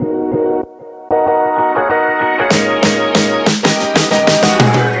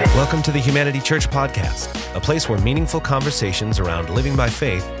Welcome to the Humanity Church Podcast, a place where meaningful conversations around living by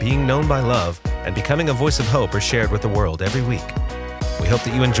faith, being known by love, and becoming a voice of hope are shared with the world every week. We hope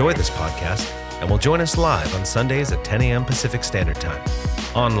that you enjoy this podcast and will join us live on Sundays at 10 a.m. Pacific Standard Time,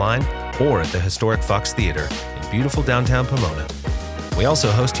 online, or at the historic Fox Theater in beautiful downtown Pomona. We also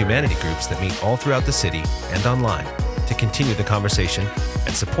host humanity groups that meet all throughout the city and online to continue the conversation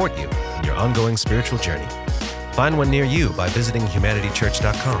and support you in your ongoing spiritual journey. Find one near you by visiting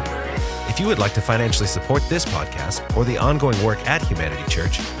humanitychurch.com. If you would like to financially support this podcast or the ongoing work at Humanity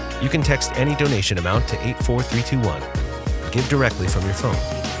Church, you can text any donation amount to 84321. Give directly from your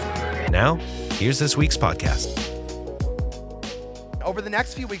phone. Now, here's this week's podcast. Over the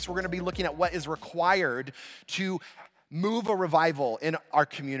next few weeks, we're going to be looking at what is required to move a revival in our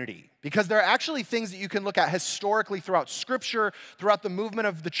community. Because there are actually things that you can look at historically throughout Scripture, throughout the movement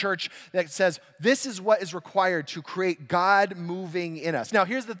of the church, that says this is what is required to create God moving in us. Now,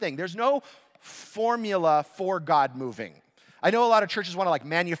 here's the thing. There's no formula for God moving. I know a lot of churches want to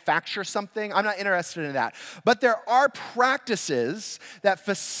manufacture something. I'm not interested in that. But there are practices that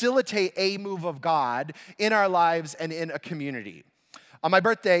facilitate a move of God in our lives and in a community. On my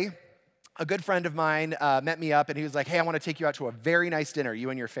birthday, a good friend of mine met me up and he was like, hey, I want to take you out to a very nice dinner, you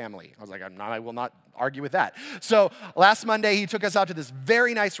and your family. I was like, I will not argue with that. So last Monday, he took us out to this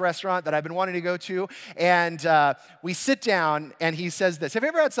very nice restaurant that I've been wanting to go to. And we sit down and he says this. Have you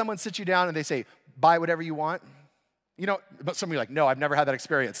ever had someone sit you down and they say, buy whatever you want? You know, but some of you are like, no, I've never had that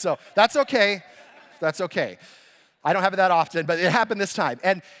experience. So that's okay. That's okay. I don't have it that often, but it happened this time.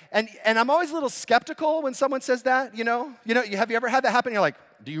 And I'm always a little skeptical when someone says that, you know, have you ever had that happen? You're like,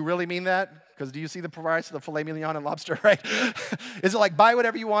 do you really mean that? Because do you see the price of the filet mignon and lobster, right? Is it like buy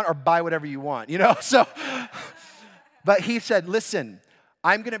whatever you want or buy whatever you want, you know? So, but he said, listen,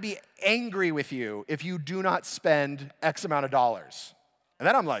 I'm going to be angry with you if you do not spend X amount of dollars. And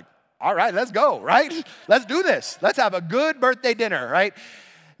then I'm like, all right, let's go, right? Let's do this. Let's have a good birthday dinner, right?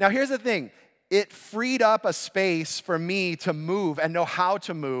 Now, here's the thing. It freed up a space for me to move and know how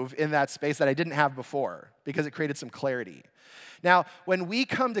to move in that space that I didn't have before because it created some clarity. Now, when we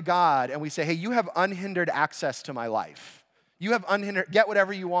come to God and we say, hey, you have unhindered access to my life. You have get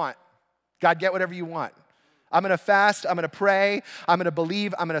whatever you want. God, get whatever you want. I'm going to fast. I'm going to pray. I'm going to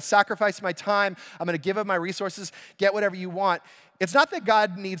believe. I'm going to sacrifice my time. I'm going to give up my resources. Get whatever you want. It's not that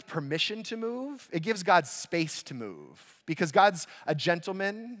God needs permission to move. It gives God space to move because God's a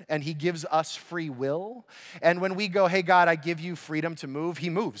gentleman and he gives us free will. And when we go, hey, God, I give you freedom to move,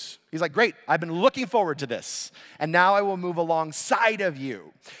 he moves. He's like, great, I've been looking forward to this. And now I will move alongside of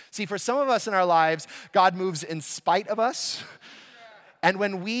you. See, for some of us in our lives, God moves in spite of us. And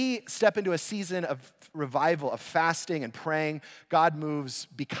when we step into a season of revival, of fasting and praying, God moves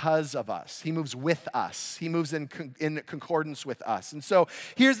because of us. He moves with us. He moves in concordance with us. And so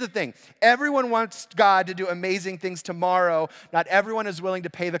here's the thing. Everyone wants God to do amazing things tomorrow. Not everyone is willing to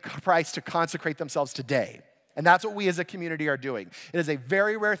pay the price to consecrate themselves today. And that's what we as a community are doing. It is a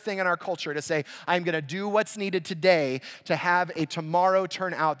very rare thing in our culture to say, I'm going to do what's needed today to have a tomorrow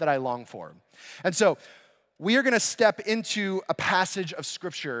turn out that I long for. And so we are going to step into a passage of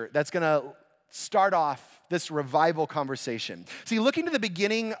Scripture that's going to start off this revival conversation. See, looking to the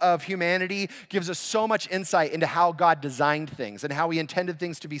beginning of humanity gives us so much insight into how God designed things and how he intended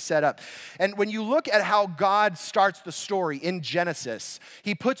things to be set up. And when you look at how God starts the story in Genesis,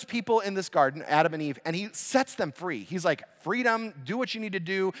 he puts people in this garden, Adam and Eve, and he sets them free. He's like, freedom, do what you need to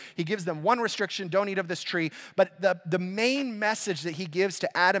do. He gives them one restriction, don't eat of this tree. But the main message that he gives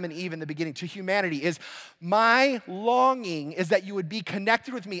to Adam and Eve in the beginning, to humanity, is my longing is that you would be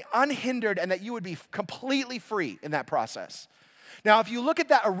connected with me unhindered and that you would be completely free in that process. Now, if you look at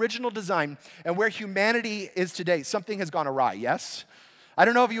that original design and where humanity is today, something has gone awry, yes? I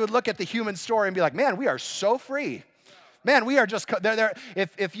don't know if you would look at the human story and be like, man, we are so free. Man, we are just,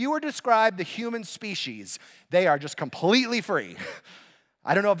 if you were to describe the human species, they are just completely free.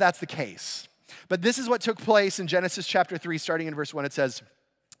 I don't know if that's the case. But this is what took place in Genesis chapter 3, starting in verse 1. It says,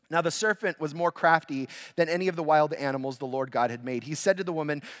 now the serpent was more crafty than any of the wild animals the Lord God had made. He said to the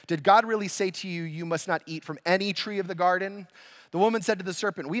woman, did God really say to you, you must not eat from any tree of the garden? The woman said to the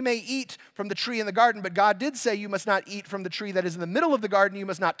serpent, we may eat from the tree in the garden, but God did say you must not eat from the tree that is in the middle of the garden. You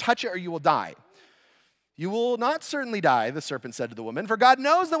must not touch it or you will die. You will not certainly die, the serpent said to the woman, for God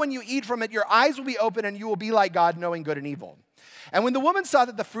knows that when you eat from it, your eyes will be open and you will be like God, knowing good and evil. And when the woman saw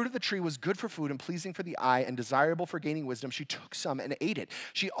that the fruit of the tree was good for food and pleasing for the eye and desirable for gaining wisdom, she took some and ate it.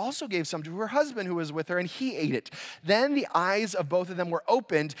 She also gave some to her husband who was with her, and he ate it. Then the eyes of both of them were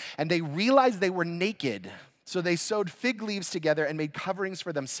opened, and they realized they were naked. So they sewed fig leaves together and made coverings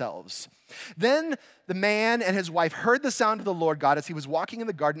for themselves. Then the man and his wife heard the sound of the Lord God as he was walking in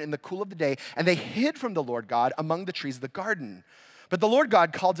the garden in the cool of the day, and they hid from the Lord God among the trees of the garden. But the Lord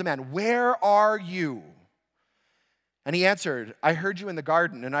God called to man, "Where are you?" And he answered, "I heard you in the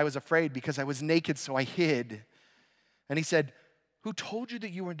garden, and I was afraid because I was naked, so I hid." And he said, "Who told you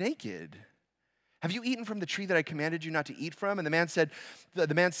that you were naked? Have you eaten from the tree that I commanded you not to eat from?" And the man said, "The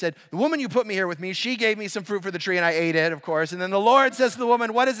woman you put me here with me, she gave me some fruit for the tree, and I ate it, of course." And then the Lord says to the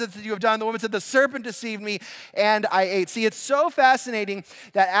woman, "What is it that you have done?" The woman said, "The serpent deceived me, and I ate." See, it's so fascinating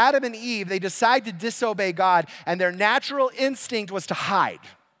that Adam and Eve, they decide to disobey God, and their natural instinct was to hide.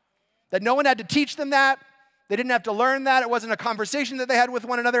 That no one had to teach them that. They didn't have to learn that. It wasn't a conversation that they had with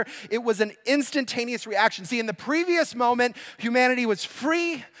one another. It was an instantaneous reaction. See, in the previous moment, humanity was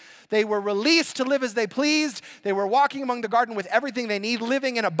free. They were released to live as they pleased. They were walking among the garden with everything they need,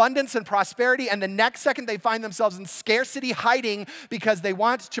 living in abundance and prosperity. And the next second, they find themselves in scarcity, hiding because they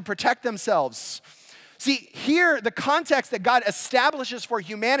want to protect themselves. See, here, the context that God establishes for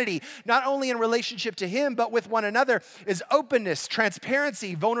humanity, not only in relationship to Him, but with one another, is openness,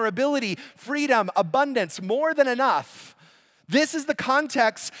 transparency, vulnerability, freedom, abundance, more than enough. This is the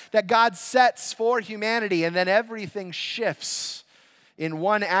context that God sets for humanity, and then everything shifts in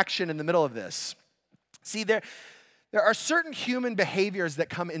one action in the middle of this. See, there are certain human behaviors that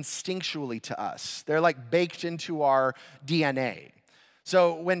come instinctually to us. They're like baked into our DNA.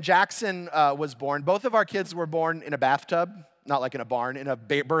 So when Jackson was born, both of our kids were born in a bathtub, not like in a barn, in a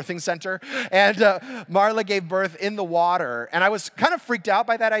birthing center. And Marla gave birth in the water. And I was kind of freaked out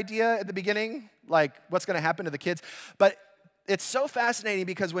by that idea at the beginning, like what's going to happen to the kids. But it's so fascinating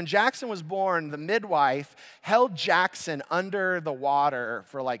because when Jackson was born, the midwife held Jackson under the water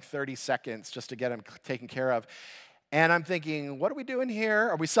for like 30 seconds just to get him taken care of. And I'm thinking, what are we doing here?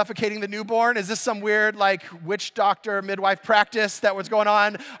 Are we suffocating the newborn? Is this some weird like witch doctor midwife practice that was going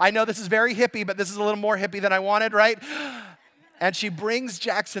on? I know this is very hippie, but this is a little more hippie than I wanted, right? And she brings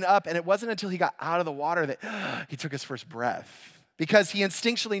Jackson up, and it wasn't until he got out of the water that he took his first breath. Because he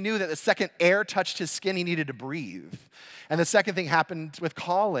instinctually knew that the second air touched his skin, he needed to breathe. And the second thing happened with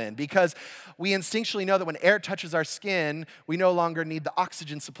Colin, because we instinctually know that when air touches our skin, we no longer need the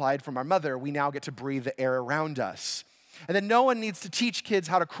oxygen supplied from our mother. We now get to breathe the air around us. And then no one needs to teach kids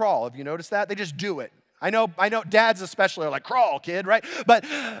how to crawl. Have you noticed that? They just do it. I know dads especially are like, "Crawl, kid," right? But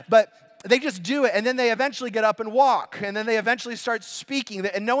they just do it, and then they eventually get up and walk, and then they eventually start speaking,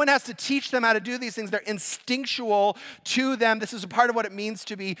 and no one has to teach them how to do these things. They're instinctual to them. This is a part of what it means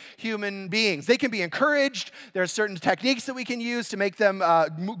to be human beings. They can be encouraged. There are certain techniques that we can use to make them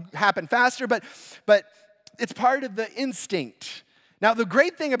happen faster, but it's part of the instinct. Now, the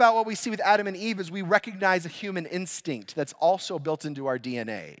great thing about what we see with Adam and Eve is we recognize a human instinct that's also built into our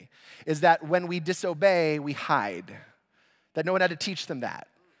DNA, is that when we disobey, we hide, that no one had to teach them that.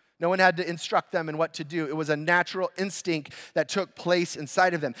 No one had to instruct them in what to do. It was a natural instinct that took place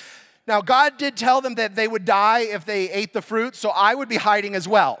inside of them. Now, God did tell them that they would die if they ate the fruit, so I would be hiding as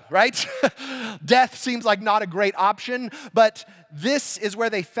well, right? Death seems like not a great option, but this is where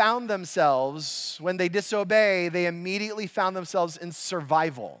they found themselves. When they disobey, they immediately found themselves in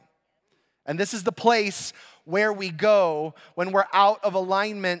survival. And this is the place where we go when we're out of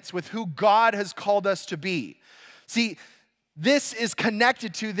alignment with who God has called us to be. See, this is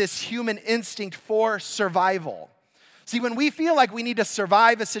connected to this human instinct for survival. See, when we feel like we need to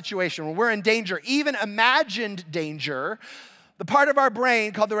survive a situation, when we're in danger, even imagined danger, the part of our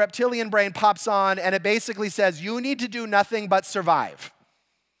brain called the reptilian brain pops on, and it basically says, you need to do nothing but survive.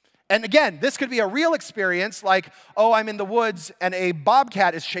 And again, this could be a real experience like, oh, I'm in the woods and a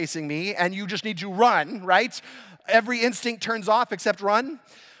bobcat is chasing me and you just need to run, right? Every instinct turns off except run.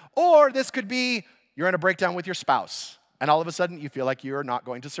 Or this could be, you're in a breakdown with your spouse. And all of a sudden, you feel like you're not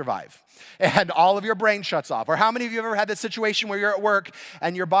going to survive. And all of your brain shuts off. Or how many of you have ever had this situation where you're at work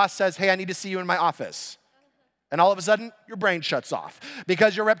and your boss says, hey, I need to see you in my office. And all of a sudden, your brain shuts off.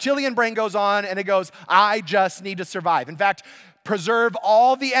 Because your reptilian brain goes on and it goes, I just need to survive. In fact, preserve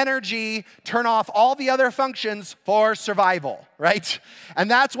all the energy, turn off all the other functions for survival, right? And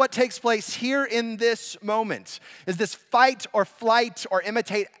that's what takes place here in this moment, is this fight or flight or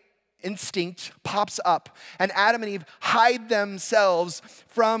imitate instinct pops up, and Adam and Eve hide themselves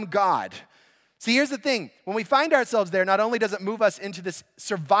from God. See, here's the thing. When we find ourselves there, not only does it move us into this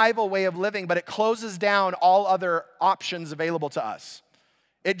survival way of living, but it closes down all other options available to us.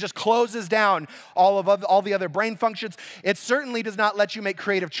 It just closes down all the other brain functions. It certainly does not let you make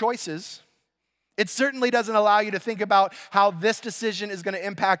creative choices. It certainly doesn't allow you to think about how this decision is going to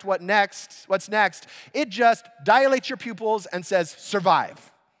impact what's next. It just dilates your pupils and says, survive.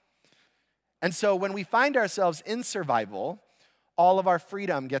 And so when we find ourselves in survival, all of our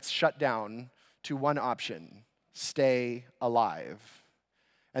freedom gets shut down to one option: stay alive.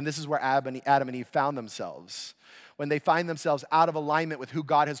 And this is where Adam and Eve found themselves. When they find themselves out of alignment with who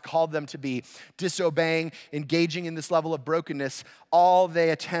God has called them to be, disobeying, engaging in this level of brokenness, all they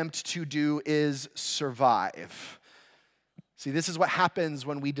attempt to do is survive. See, this is what happens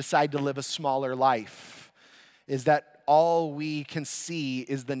when we decide to live a smaller life, is that all we can see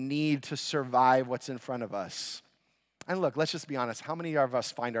is the need to survive what's in front of us. And look, let's just be honest. How many of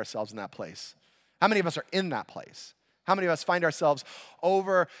us find ourselves in that place? How many of us are in that place? How many of us find ourselves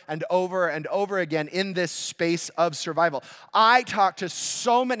over and over and over again in this space of survival? I talk to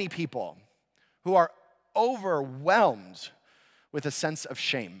so many people who are overwhelmed with a sense of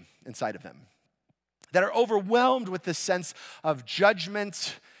shame inside of them, that are overwhelmed with this sense of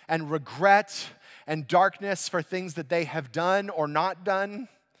judgment and regret and darkness for things that they have done or not done,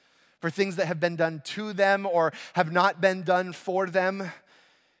 for things that have been done to them or have not been done for them.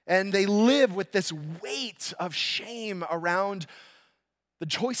 And they live with this weight of shame around the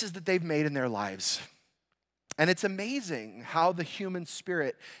choices that they've made in their lives. And it's amazing how the human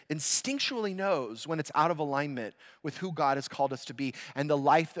spirit instinctually knows when it's out of alignment with who God has called us to be and the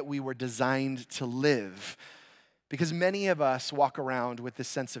life that we were designed to live. Because many of us walk around with this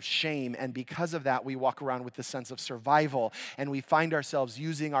sense of shame, and because of that, we walk around with this sense of survival, and we find ourselves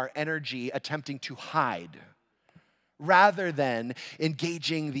using our energy attempting to hide, rather than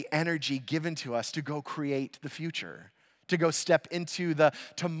engaging the energy given to us to go create the future, to go step into the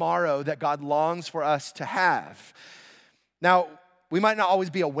tomorrow that God longs for us to have. Now, we might not always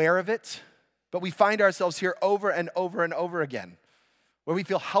be aware of it, but we find ourselves here over and over and over again, where we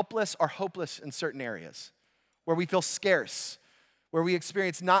feel helpless or hopeless in certain areas, where we feel scarce, where we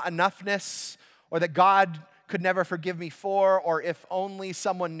experience not enoughness, or that God could never forgive me for, or if only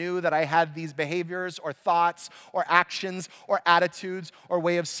someone knew that I had these behaviors or thoughts or actions or attitudes or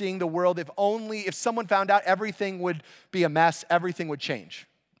way of seeing the world, if someone found out, everything would be a mess, everything would change.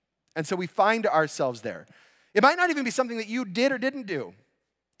 And so we find ourselves there. It might not even be something that you did or didn't do.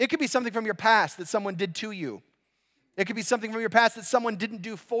 It could be something from your past that someone did to you. It could be something from your past that someone didn't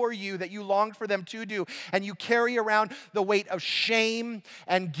do for you that you longed for them to do, and you carry around the weight of shame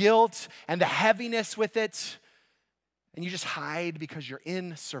and guilt and the heaviness with it, and you just hide because you're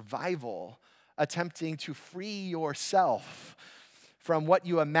in survival, attempting to free yourself from what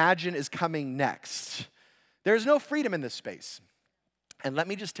you imagine is coming next. There's no freedom in this space. And let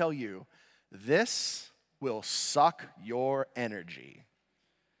me just tell you, this will suck your energy.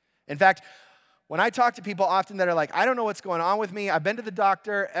 In fact, when I talk to people often that are like, I don't know what's going on with me. I've been to the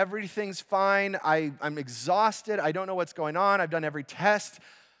doctor. Everything's fine. I'm exhausted. I don't know what's going on. I've done every test.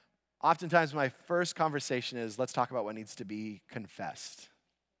 Oftentimes, my first conversation is, let's talk about what needs to be confessed.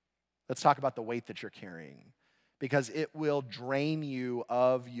 Let's talk about the weight that you're carrying, because it will drain you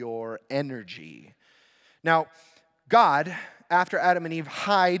of your energy. Now, God, after Adam and Eve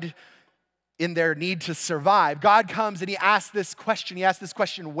hide in their need to survive, God comes and he asks this question. He asks this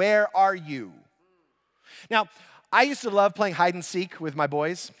question, where are you? Now, I used to love playing hide and seek with my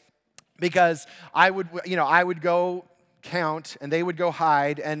boys, because I would go count and they would go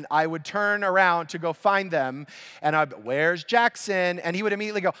hide, and I would turn around to go find them, and where's Jackson? And he would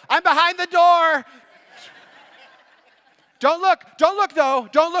immediately go, I'm behind the door. Don't look though.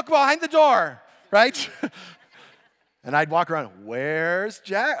 Don't look behind the door, right? And I'd walk around, where's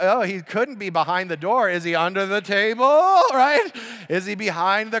Jack? Oh, he couldn't be behind the door. Is he under the table, right? Is he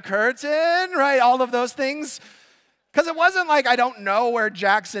behind the curtain, right? All of those things. Because it wasn't like I don't know where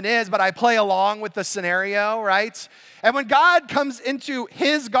Jackson is, but I play along with the scenario, right? And when God comes into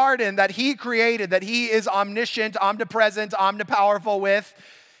his garden that he created, that he is omniscient, omnipresent, omnipowerful with,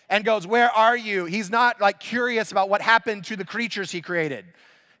 and goes, where are you? He's not like curious about what happened to the creatures he created.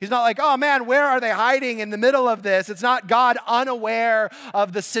 He's not like, oh man, where are they hiding in the middle of this? It's not God unaware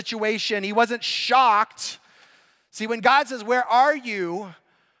of the situation. He wasn't shocked. See, when God says, where are you?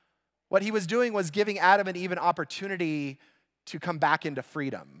 What he was doing was giving Adam and Eve an opportunity to come back into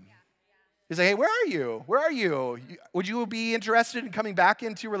freedom. He's like, hey, where are you? Where are you? Would you be interested in coming back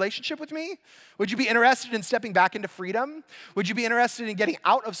into relationship with me? Would you be interested in stepping back into freedom? Would you be interested in getting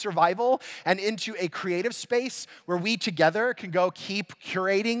out of survival and into a creative space where we together can go keep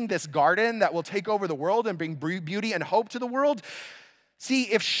curating this garden that will take over the world and bring beauty and hope to the world? See,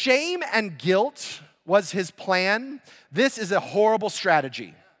 if shame and guilt was his plan, this is a horrible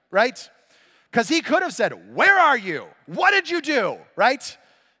strategy, right? Because he could have said, where are you? What did you do, right?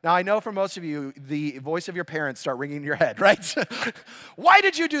 Now, I know for most of you, the voice of your parents start ringing in your head, right? Why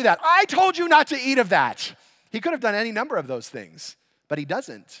did you do that? I told you not to eat of that. He could have done any number of those things, but he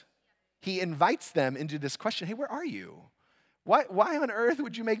doesn't. he invites them into this question, hey, where are you? Why on earth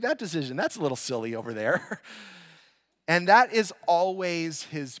would you make that decision? That's a little silly over there. And that is always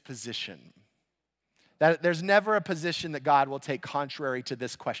his position. That there's never a position that God will take contrary to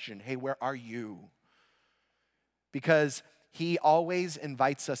this question, hey, where are you? Because he always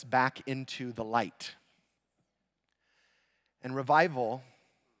invites us back into the light. And revival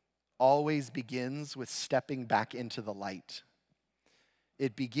always begins with stepping back into the light.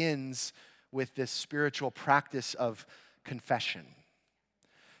 It begins with this spiritual practice of confession.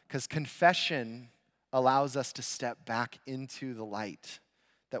 Because confession allows us to step back into the light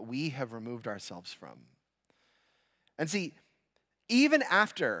that we have removed ourselves from. And see, even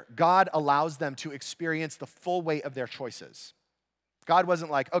after God allows them to experience the full weight of their choices, God wasn't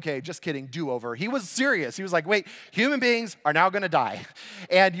like, okay, just kidding, do-over. He was serious. He was like, wait, human beings are now going to die,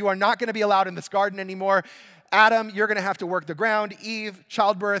 and you are not going to be allowed in this garden anymore. Adam, you're going to have to work the ground. Eve,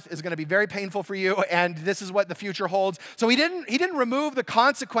 childbirth is going to be very painful for you, and this is what the future holds. So he didn't remove the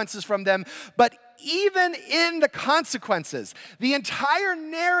consequences from them, but even in the consequences, the entire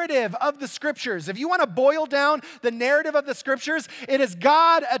narrative of the scriptures, if you want to boil down the narrative of the scriptures, it is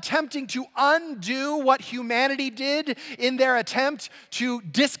God attempting to undo what humanity did in their attempt to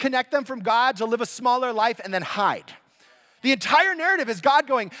disconnect them from God, to live a smaller life and then hide. The entire narrative is God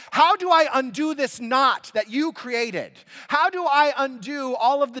going, how do I undo this knot that you created? How do I undo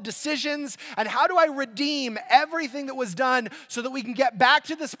all of the decisions? And how do I redeem everything that was done so that we can get back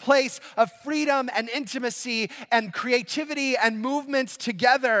to this place of freedom and intimacy and creativity and movement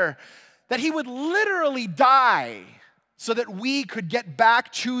together? That he would literally die so that we could get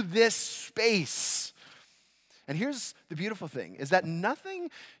back to this space. And here's the beautiful thing, is that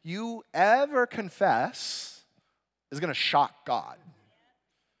nothing you ever confess is going to shock God.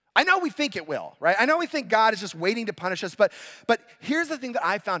 I know we think it will, right? I know we think God is just waiting to punish us, but here's the thing that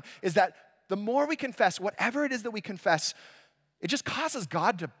I found is that the more we confess, whatever it is that we confess, it just causes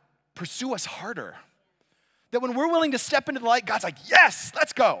God to pursue us harder. That when we're willing to step into the light, God's like, yes,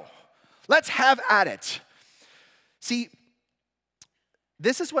 let's go. Let's have at it. See,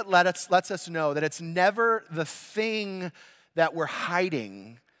 this is what lets us know that it's never the thing that we're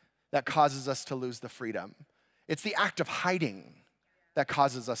hiding that causes us to lose the freedom. It's the act of hiding that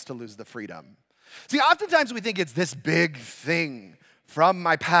causes us to lose the freedom. See, oftentimes we think it's this big thing from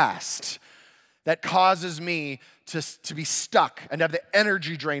my past that causes me to be stuck and have the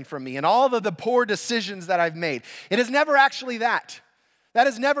energy drained from me and all of the poor decisions that I've made. It is never actually that. That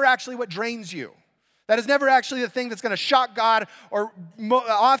is never actually what drains you. That is never actually the thing that's going to shock God or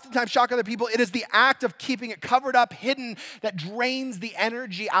oftentimes shock other people. It is the act of keeping it covered up, hidden, that drains the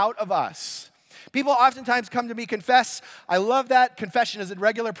energy out of us. People oftentimes come to me, confess. I love that. Confession is a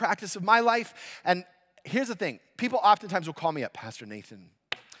regular practice of my life. And here's the thing. People oftentimes will call me up, Pastor Nathan,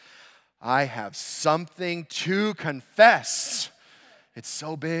 I have something to confess. It's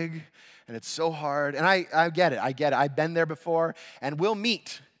so big and it's so hard. And I get it. I've been there before. And we'll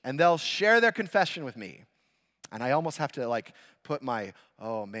meet and they'll share their confession with me. And I almost have to put my,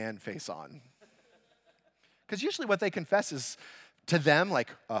 oh man, face on. Because usually what they confess is to them like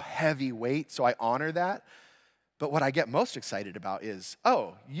a heavy weight, so I honor that. But what I get most excited about is,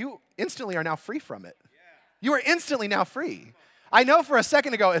 oh, you instantly are now free from it. You are instantly now free. I know for a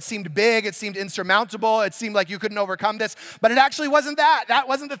second ago it seemed big, it seemed insurmountable, it seemed like you couldn't overcome this, but it actually wasn't that. That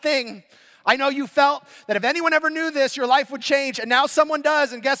wasn't the thing. I know you felt that if anyone ever knew this, your life would change, and now someone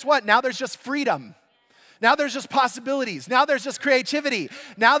does, and guess what? Now there's just freedom. Now there's just possibilities. Now there's just creativity.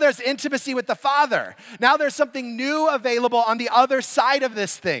 Now there's intimacy with the Father. Now there's something new available on the other side of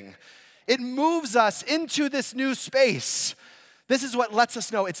this thing. It moves us into this new space. This is what lets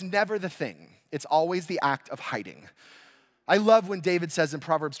us know it's never the thing. It's always the act of hiding. I love when David says in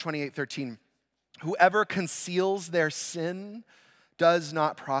Proverbs 28:13, whoever conceals their sin does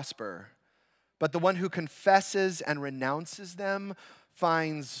not prosper, but the one who confesses and renounces them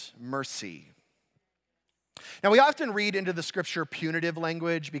finds mercy. Now, we often read into the scripture punitive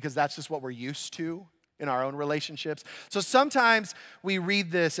language because that's just what we're used to in our own relationships. So sometimes we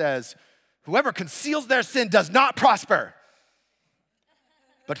read this as, whoever conceals their sin does not prosper,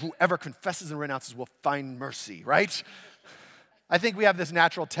 but whoever confesses and renounces will find mercy, right? I think we have this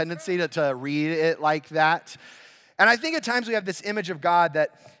natural tendency to read it like that. And I think at times we have this image of God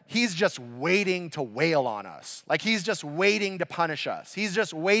that he's just waiting to wail on us. Like he's just waiting to punish us. He's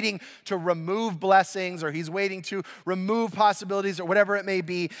just waiting to remove blessings, or he's waiting to remove possibilities, or whatever it may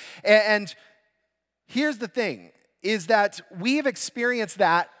be. And here's the thing, is that we've experienced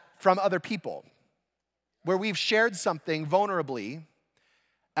that from other people, where we've shared something vulnerably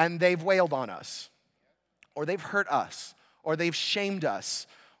and they've wailed on us, or they've hurt us, or they've shamed us,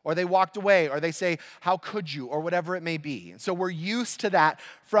 or they walked away, or they say, how could you, or whatever it may be. And so we're used to that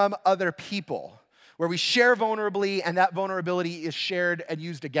from other people, where we share vulnerably and that vulnerability is shared and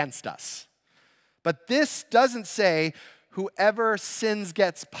used against us. But this doesn't say whoever sins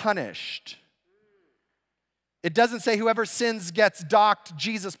gets punished. It doesn't say whoever sins gets docked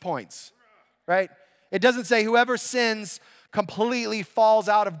Jesus points, right? It doesn't say whoever sins completely falls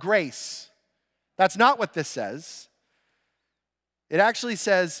out of grace. That's not what this says. It actually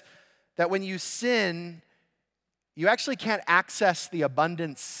says that when you sin, you actually can't access the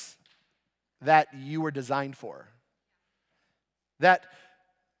abundance that you were designed for. That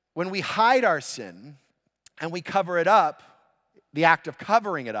when we hide our sin and we cover it up, the act of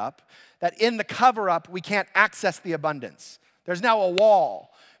covering it up, that in the cover-up, we can't access the abundance. There's now a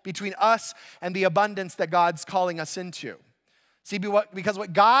wall between us and the abundance that God's calling us into. See, because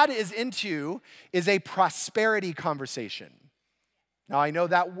what God is into is a prosperity conversation. Now, I know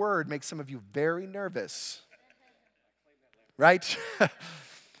that word makes some of you very nervous, right?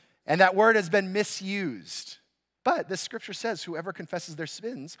 And that word has been misused. But this scripture says whoever confesses their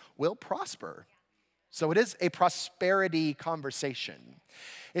sins will prosper. So it is a prosperity conversation.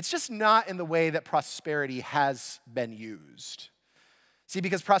 It's just not in the way that prosperity has been used. See,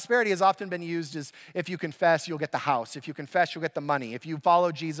 because prosperity has often been used as if you confess, you'll get the house. If you confess, you'll get the money. If you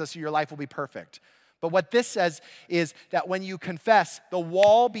follow Jesus, your life will be perfect. But what this says is that when you confess, the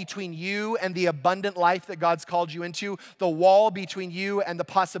wall between you and the abundant life that God's called you into, the wall between you and the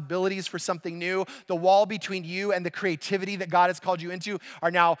possibilities for something new, the wall between you and the creativity that God has called you into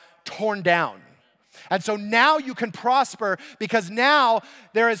are now torn down. And so now you can prosper because now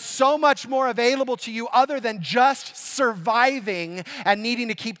there is so much more available to you other than just surviving and needing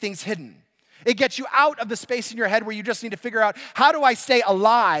to keep things hidden. It gets you out of the space in your head where you just need to figure out, how do I stay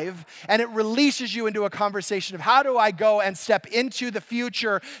alive? And it releases you into a conversation of, how do I go and step into the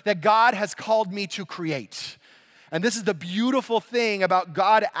future that God has called me to create? And this is the beautiful thing about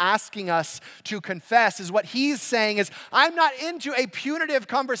God asking us to confess, is what he's saying is, I'm not into a punitive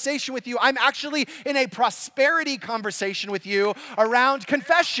conversation with you. I'm actually in a prosperity conversation with you around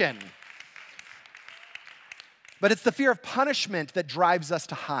confession. But it's the fear of punishment that drives us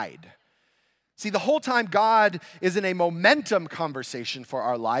to hide. See, the whole time God is in a momentum conversation for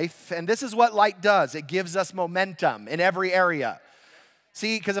our life, and this is what light does. It gives us momentum in every area.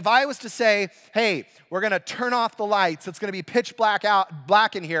 See, because if I was to say, hey, we're going to turn off the lights, it's going to be pitch black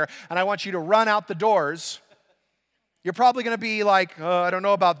in here, and I want you to run out the doors, you're probably going to be like, oh, I don't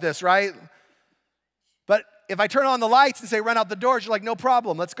know about this, right? But if I turn on the lights and say run out the doors, you're like, no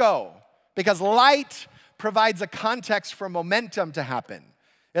problem, let's go. Because light provides a context for momentum to happen.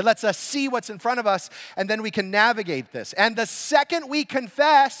 It lets us see what's in front of us, and then we can navigate this. And the second we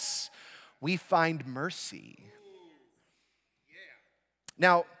confess, we find mercy.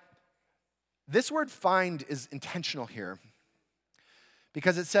 Now, this word find is intentional here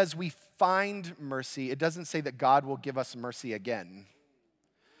because it says we find mercy. It doesn't say that God will give us mercy again.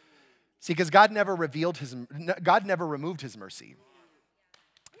 See, because God never removed his mercy.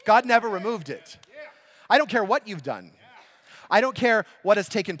 God never removed it. I don't care what you've done. I don't care what has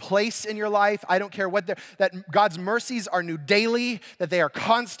taken place in your life. I don't care that God's mercies are new daily, that they are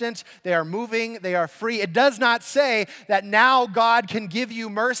constant, they are moving, they are free. It does not say that now God can give you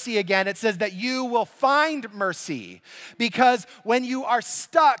mercy again. It says that you will find mercy. Because when you are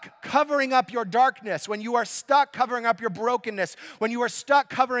stuck covering up your darkness, when you are stuck covering up your brokenness, when you are stuck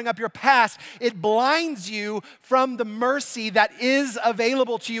covering up your past, it blinds you from the mercy that is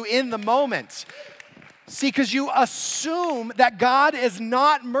available to you in the moment. See, because you assume that God is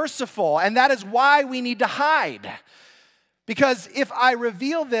not merciful, and that is why we need to hide. Because if I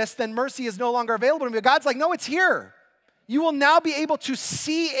reveal this, then mercy is no longer available to me. But God's like, no, it's here. You will now be able to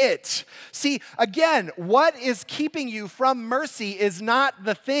see it. See, again, what is keeping you from mercy is not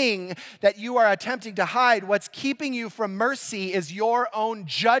the thing that you are attempting to hide. What's keeping you from mercy is your own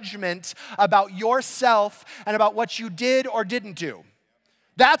judgment about yourself and about what you did or didn't do.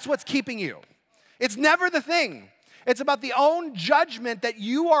 That's what's keeping you. It's never the thing. It's about the own judgment that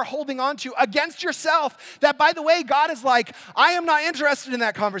you are holding on to against yourself. That, by the way, God is like, I am not interested in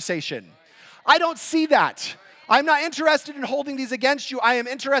that conversation. I don't see that. I'm not interested in holding these against you. I am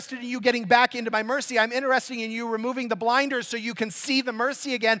interested in you getting back into my mercy. I'm interested in you removing the blinders so you can see the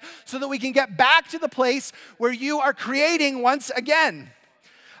mercy again, so that we can get back to the place where you are creating once again.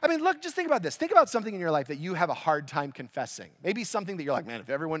 I mean, look, just think about this. Think about something in your life that you have a hard time confessing. Maybe something that you're like, man, if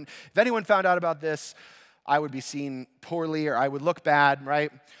anyone found out about this, I would be seen poorly or I would look bad,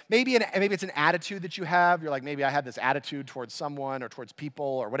 right? Maybe it's an attitude that you have. You're like, maybe I had this attitude towards someone or towards people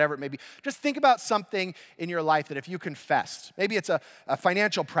or whatever it may be. Just think about something in your life that if you confessed, maybe it's a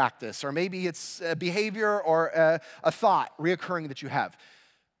financial practice, or maybe it's a behavior or a thought reoccurring that you have.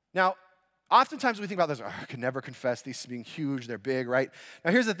 Now, oftentimes we think about this, I could never confess, these being huge, they're big, right?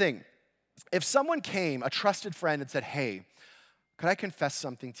 Now here's the thing. If someone came, a trusted friend, and said, hey, could I confess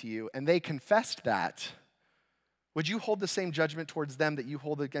something to you? And they confessed that, would you hold the same judgment towards them that you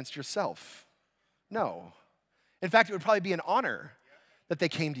hold against yourself? No. In fact, it would probably be an honor that they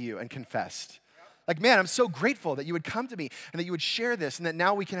came to you and confessed. Like, man, I'm so grateful that you would come to me and that you would share this and that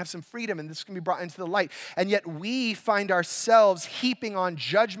now we can have some freedom and this can be brought into the light. And yet we find ourselves heaping on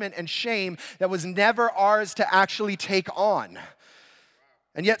judgment and shame that was never ours to actually take on.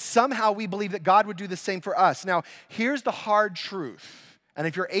 And yet somehow we believe that God would do the same for us. Now, here's the hard truth. And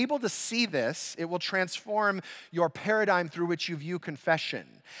if you're able to see this, it will transform your paradigm through which you view confession,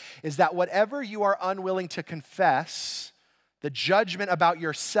 is that whatever you are unwilling to confess, the judgment about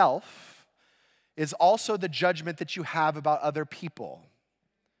yourself is also the judgment that you have about other people.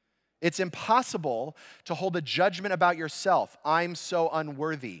 It's impossible to hold a judgment about yourself. I'm so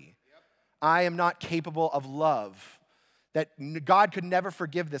unworthy. I am not capable of love. That God could never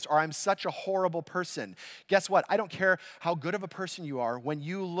forgive this, or I'm such a horrible person. Guess what? I don't care how good of a person you are. When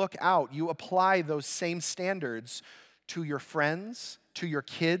you look out, you apply those same standards to your friends, to your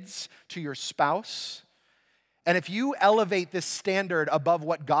kids, to your spouse. And if you elevate this standard above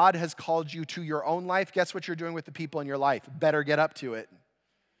what God has called you to your own life, guess what you're doing with the people in your life? Better get up to it.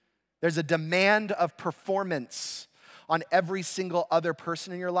 There's a demand of performance on every single other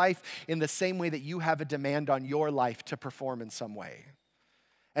person in your life in the same way that you have a demand on your life to perform in some way.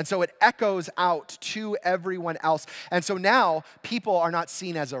 And so it echoes out to everyone else. And so now people are not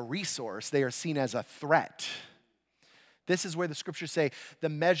seen as a resource, they are seen as a threat. This is where the scriptures say, the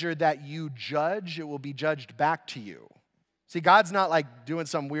measure that you judge, it will be judged back to you. See, God's not like doing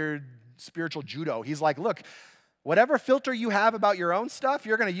some weird spiritual judo. He's like, look, whatever filter you have about your own stuff,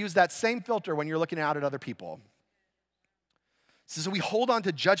 you're going to use that same filter when you're looking out at other people. So we hold on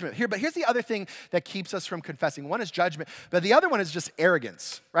to judgment here, but here's the other thing that keeps us from confessing. One is judgment, but the other one is just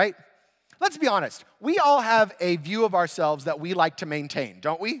arrogance, right? Let's be honest. We all have a view of ourselves that we like to maintain,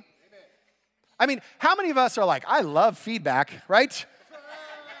 don't we? Amen. I mean, how many of us are like, I love feedback, right?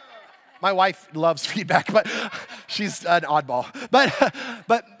 My wife loves feedback, but she's an oddball.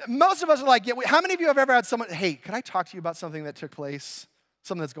 But most of us are like, yeah, how many of you have ever had someone, hey, could I talk to you about something that took place,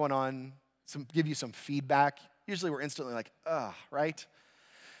 something that's going on, give you some feedback? Usually we're instantly like, ugh, right?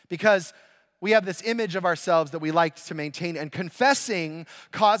 Because we have this image of ourselves that we like to maintain, and confessing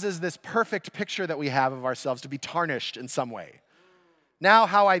causes this perfect picture that we have of ourselves to be tarnished in some way. Now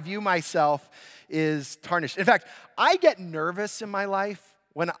how I view myself is tarnished. In fact, I get nervous in my life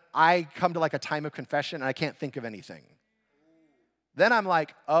when I come to like a time of confession and I can't think of anything. Then I'm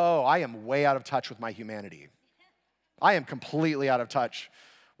like, oh, I am way out of touch with my humanity. I am completely out of touch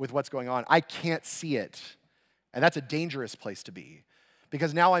with what's going on. I can't see it. And that's a dangerous place to be,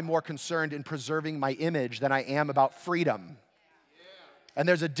 because now I'm more concerned in preserving my image than I am about freedom. And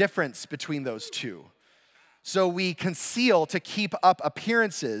there's a difference between those two. So we conceal to keep up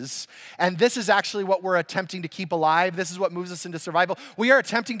appearances, and this is actually what we're attempting to keep alive. This is what moves us into survival. We are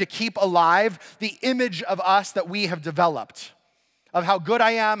attempting to keep alive the image of us that we have developed, of how good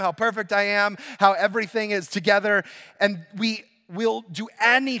I am, how perfect I am, how everything is together, and we'll do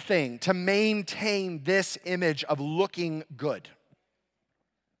anything to maintain this image of looking good.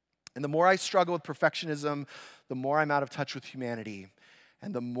 And the more I struggle with perfectionism, the more I'm out of touch with humanity,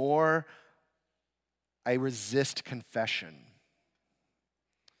 and the more I resist confession.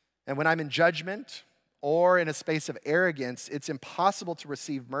 And when I'm in judgment or in a space of arrogance, it's impossible to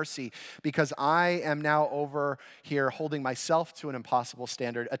receive mercy, because I am now over here holding myself to an impossible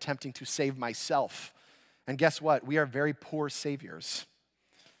standard, attempting to save myself. And guess what? We are very poor saviors.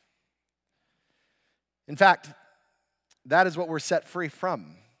 In fact, that is what we're set free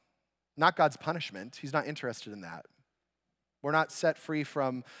from. Not God's punishment. He's not interested in that. We're not set free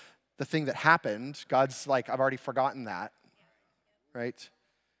from the thing that happened. God's like, I've already forgotten that, right?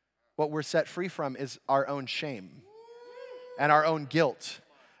 What we're set free from is our own shame and our own guilt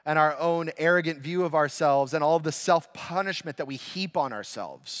and our own arrogant view of ourselves and all of the self-punishment that we heap on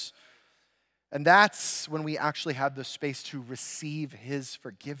ourselves. And that's when we actually have the space to receive his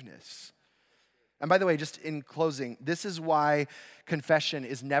forgiveness. And by the way, just in closing, this is why confession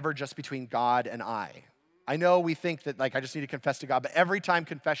is never just between God and I. I know we think that like I just need to confess to God, but every time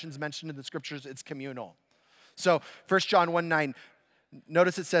confession is mentioned in the scriptures, it's communal. So 1 John 1:9,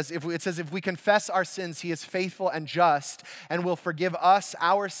 Notice it says, if we confess our sins, he is faithful and just and will forgive us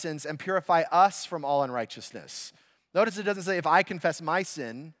our sins and purify us from all unrighteousness. Notice it doesn't say if I confess my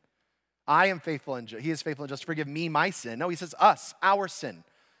sin, I am faithful and he is faithful and just to forgive me my sin. No, he says us, our sin.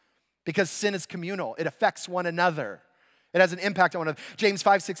 Because sin is communal. It affects one another. It has an impact on one another. James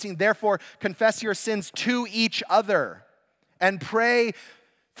 5:16, therefore confess your sins to each other and pray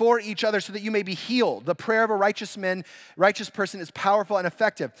for each other so that you may be healed. The prayer of a righteous person is powerful and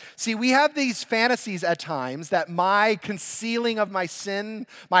effective. See, we have these fantasies at times that my concealing of my sin,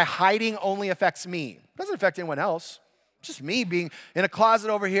 my hiding only affects me. It doesn't affect anyone else. Just me being in a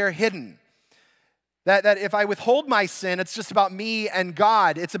closet over here hidden. That if I withhold my sin, it's just about me and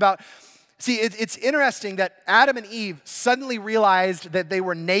God. It's about, see, it's interesting that Adam and Eve suddenly realized that they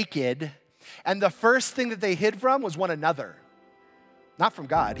were naked, and the first thing that they hid from was one another. Not from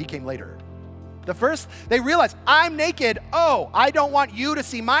God, he came later. They realized, I'm naked. Oh, I don't want you to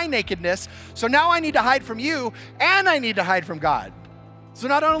see my nakedness. So now I need to hide from you and I need to hide from God. So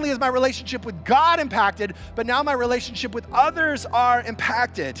not only is my relationship with God impacted, but now my relationship with others are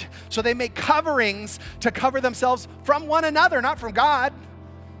impacted. So they make coverings to cover themselves from one another, not from God.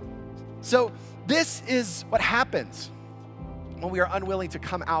 So this is what happens when we are unwilling to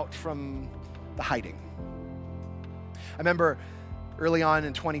come out from the hiding. I remember early on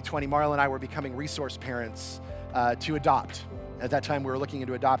in 2020, Marla and I were becoming resource parents to adopt. At that time, we were looking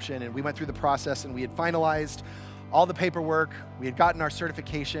into adoption, and we went through the process, and we had finalized all the paperwork. We had gotten our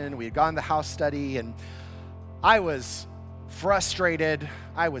certification. We had gone to the house study, and I was frustrated.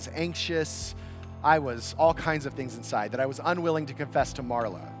 I was anxious. I was all kinds of things inside that I was unwilling to confess to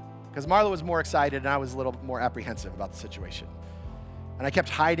Marla, because Marla was more excited, and I was a little more apprehensive about the situation. And I kept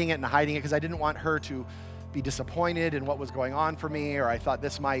hiding it because I didn't want her to be disappointed in what was going on for me, or I thought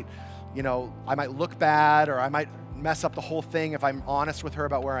this might, I might look bad, or I might mess up the whole thing if I'm honest with her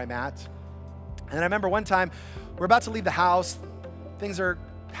about where I'm at. And I remember one time, we're about to leave the house, things are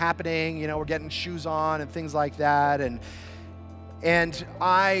happening, we're getting shoes on and things like that, and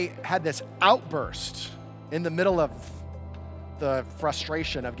I had this outburst in the middle of the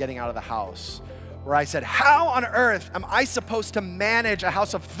frustration of getting out of the house, where I said, how on earth am I supposed to manage a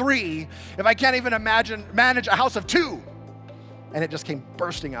house of 3 if I can't even manage a house of 2? And it just came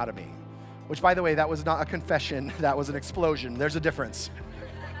bursting out of me, which, by the way, that was not a confession, that was an explosion. There's a difference.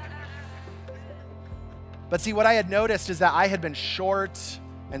 But see, what I had noticed is that I had been short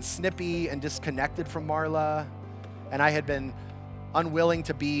and snippy and disconnected from Marla, and I had been unwilling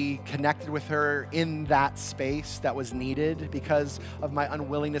to be connected with her in that space that was needed because of my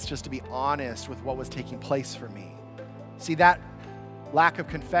unwillingness just to be honest with what was taking place for me. See, that lack of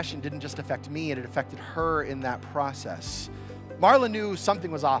confession didn't just affect me, it affected her in that process. Marla knew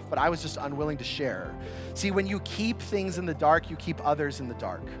something was off, but I was just unwilling to share. See, when you keep things in the dark, you keep others in the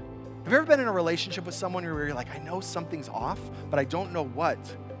dark. Have you ever been in a relationship with someone where you're like, I know something's off, but I don't know what,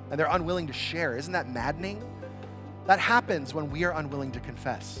 and they're unwilling to share? Isn't that maddening? That happens when we are unwilling to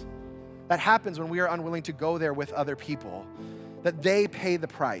confess. That happens when we are unwilling to go there with other people, that they pay the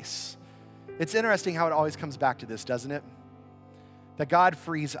price. It's interesting how it always comes back to this, doesn't it? That God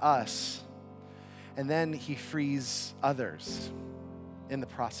frees us, and then he frees others in the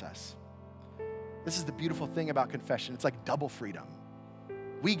process. This is the beautiful thing about confession. It's like double freedom.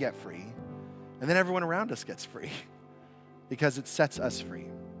 We get free, and then everyone around us gets free because it sets us free.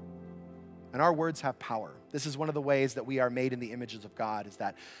 And our words have power. This is one of the ways that we are made in the images of God, is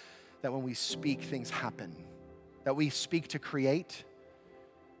that when we speak, things happen. That we speak to create,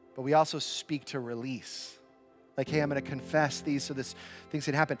 but we also speak to release. Like, hey, I'm going to confess these so things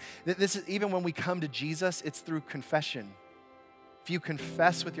can happen. This is, even when we come to Jesus, it's through confession. If you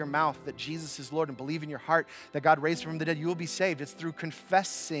confess with your mouth that Jesus is Lord and believe in your heart that God raised him from the dead, you will be saved. It's through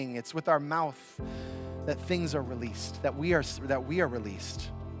confessing. It's with our mouth that things are released, that we are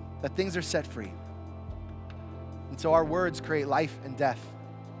released, that things are set free. And so our words create life and death.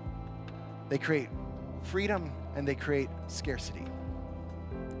 They create freedom and they create scarcity.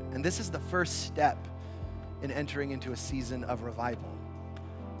 And this is the first step in entering into a season of revival.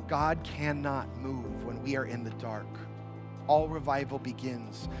 God cannot move when we are in the dark. All revival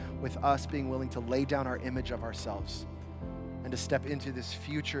begins with us being willing to lay down our image of ourselves and to step into this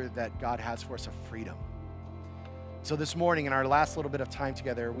future that God has for us of freedom. So this morning, in our last little bit of time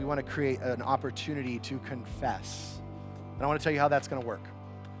together, we want to create an opportunity to confess. And I want to tell you how that's going to work.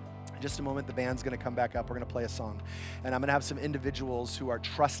 In just a moment, the band's going to come back up. We're going to play a song. And I'm going to have some individuals who are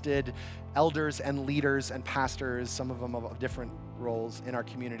trusted elders and leaders and pastors, some of them of different roles in our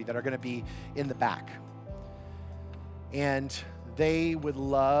community, that are going to be in the back. And they would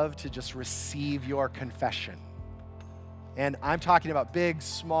love to just receive your confession. And I'm talking about big,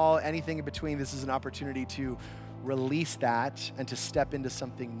 small, anything in between. This is an opportunity to release that and to step into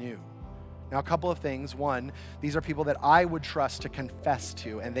something new. Now, a couple of things. One, these are people that I would trust to confess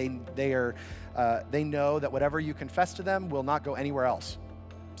to, and they know that whatever you confess to them will not go anywhere else.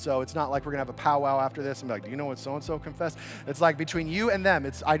 So it's not like we're gonna have a powwow after this and be like, do you know what so-and-so confessed? It's like between you and them.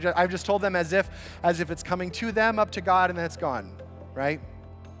 I've just told them as if it's coming to them, up to God, and then it's gone, right?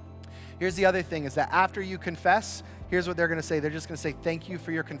 Here's the other thing is that after you confess, here's what they're gonna say. They're just gonna say, thank you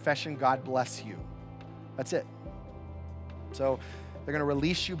for your confession, God bless you. That's it. So they're gonna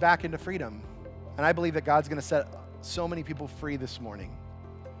release you back into freedom. And I believe that God's gonna set so many people free this morning.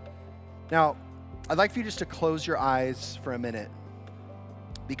 Now, I'd like for you just to close your eyes for a minute,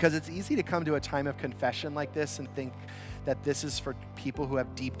 because it's easy to come to a time of confession like this and think that this is for people who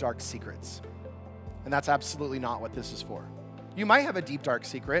have deep, dark secrets. And that's absolutely not what this is for. You might have a deep, dark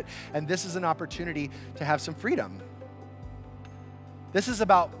secret, and this is an opportunity to have some freedom. This is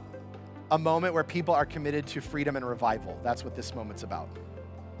about a moment where people are committed to freedom and revival. That's what this moment's about.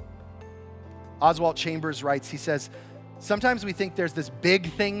 Oswald Chambers writes, he says, sometimes we think there's this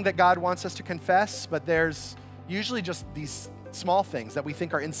big thing that God wants us to confess, but there's usually just these small things that we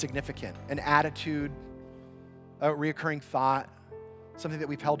think are insignificant, an attitude, a reoccurring thought, something that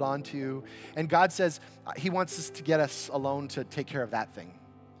we've held on to. And God says he wants us to get us alone to take care of that thing,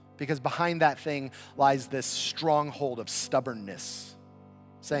 because behind that thing lies this stronghold of stubbornness,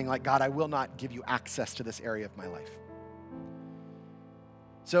 saying like, God, I will not give you access to this area of my life.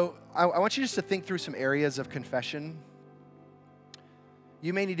 So I want you just to think through some areas of confession.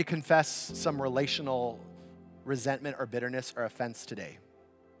 You may need to confess some relational resentment or bitterness or offense today.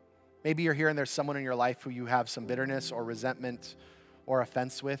 Maybe you're here and there's someone in your life who you have some bitterness or resentment or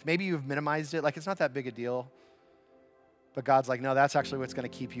offense with. Maybe you've minimized it, like it's not that big a deal. But God's like, no, that's actually what's going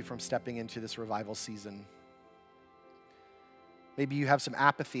to keep you from stepping into this revival season. Maybe you have some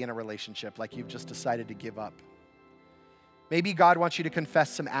apathy in a relationship, like you've just decided to give up. Maybe God wants you to confess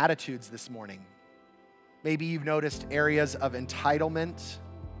some attitudes this morning. Maybe you've noticed areas of entitlement.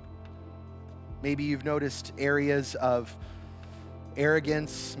 Maybe you've noticed areas of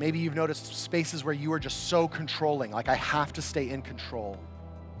arrogance. Maybe you've noticed spaces where you are just so controlling, like I have to stay in control.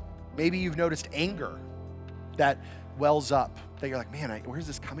 Maybe you've noticed anger that wells up, that you're like, man, where's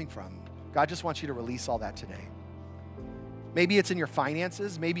this coming from? God just wants you to release all that today. Maybe it's in your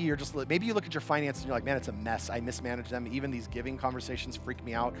finances. Maybe you look at your finances and you're like, man, it's a mess. I mismanage them. Even these giving conversations freak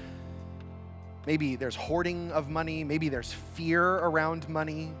me out. Maybe there's hoarding of money. Maybe there's fear around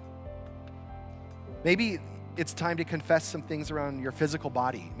money. Maybe it's time to confess some things around your physical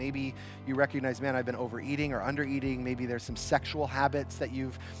body. Maybe you recognize, man, I've been overeating or undereating. Maybe there's some sexual habits that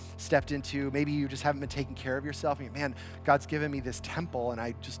you've stepped into. Maybe you just haven't been taking care of yourself. And man, God's given me this temple and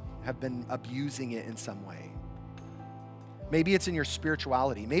I just have been abusing it in some way. Maybe it's in your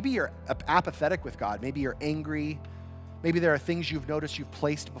spirituality. Maybe you're apathetic with God. Maybe you're angry. Maybe there are things you've noticed you've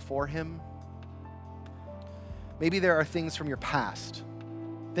placed before him. Maybe there are things from your past,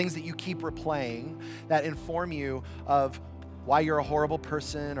 things that you keep replaying that inform you of why you're a horrible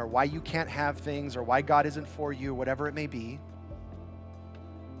person or why you can't have things or why God isn't for you, whatever it may be.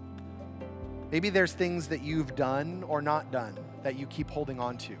 Maybe there's things that you've done or not done that you keep holding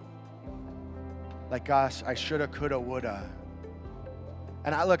on to. Like, gosh, I shoulda, coulda, woulda.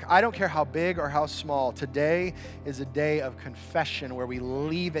 And I don't care how big or how small, today is a day of confession where we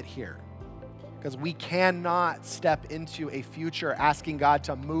leave it here. Because we cannot step into a future asking God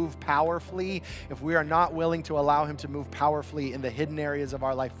to move powerfully if we are not willing to allow him to move powerfully in the hidden areas of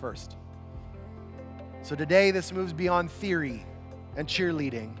our life first. So today, this moves beyond theory and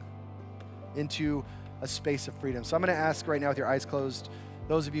cheerleading into a space of freedom. So I'm going to ask right now with your eyes closed,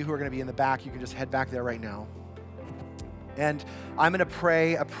 those of you who are going to be in the back, you can just head back there right now. And I'm going to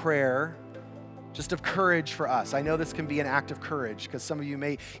pray a prayer just of courage for us. I know this can be an act of courage because some of you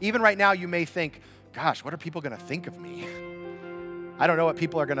may, even right now, you may think, gosh, what are people going to think of me? I don't know what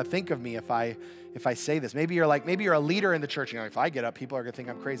people are going to think of me if I say this. Maybe you're a leader in the church. You know, if I get up, people are going to think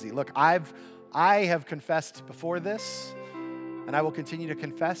I'm crazy. Look, I have confessed before this, and I will continue to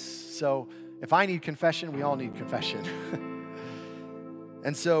confess. So if I need confession, we all need confession.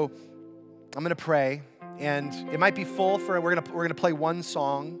 And so I'm going to pray. And it might be full we're gonna play one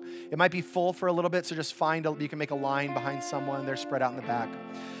song. It might be full for a little bit, so just you can make a line behind someone. They're spread out in the back.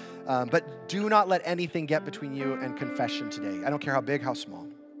 But do not let anything get between you and confession today. I don't care how big, how small.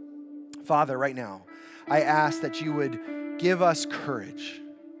 Father, right now, I ask that you would give us courage.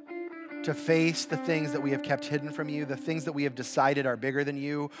 to face the things that we have kept hidden from you, the things that we have decided are bigger than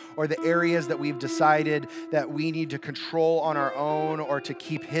you, or the areas that we've decided that we need to control on our own or to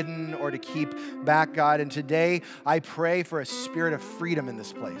keep hidden or to keep back, God. And today, I pray for a spirit of freedom in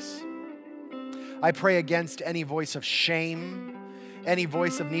this place. I pray against any voice of shame, any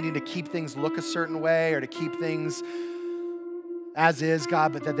voice of needing to keep things look a certain way or to keep things as is,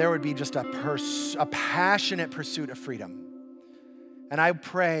 God, but that there would be just a passionate pursuit of freedom. And I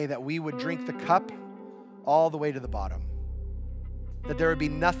pray that we would drink the cup all the way to the bottom, that there would be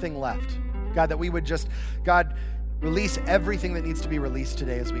nothing left. God, that we would just, God, release everything that needs to be released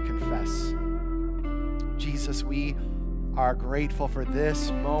today as we confess. Jesus, we are grateful for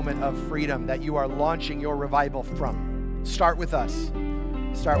this moment of freedom that you are launching your revival from. Start with us.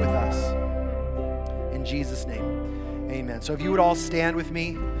 Start with us. In Jesus' name, amen. So if you would all stand with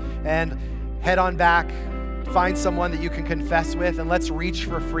me and head on back, find someone that you can confess with, and let's reach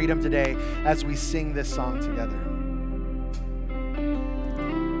for freedom today as we sing this song together.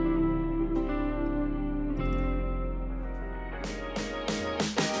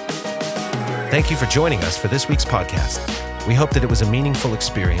 Thank you for joining us for this week's podcast. We hope that it was a meaningful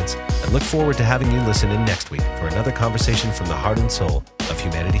experience and look forward to having you listen in next week for another conversation from the heart and soul of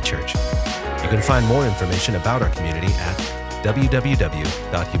Humanity Church. You can find more information about our community at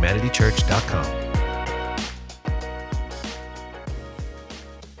www.humanitychurch.com.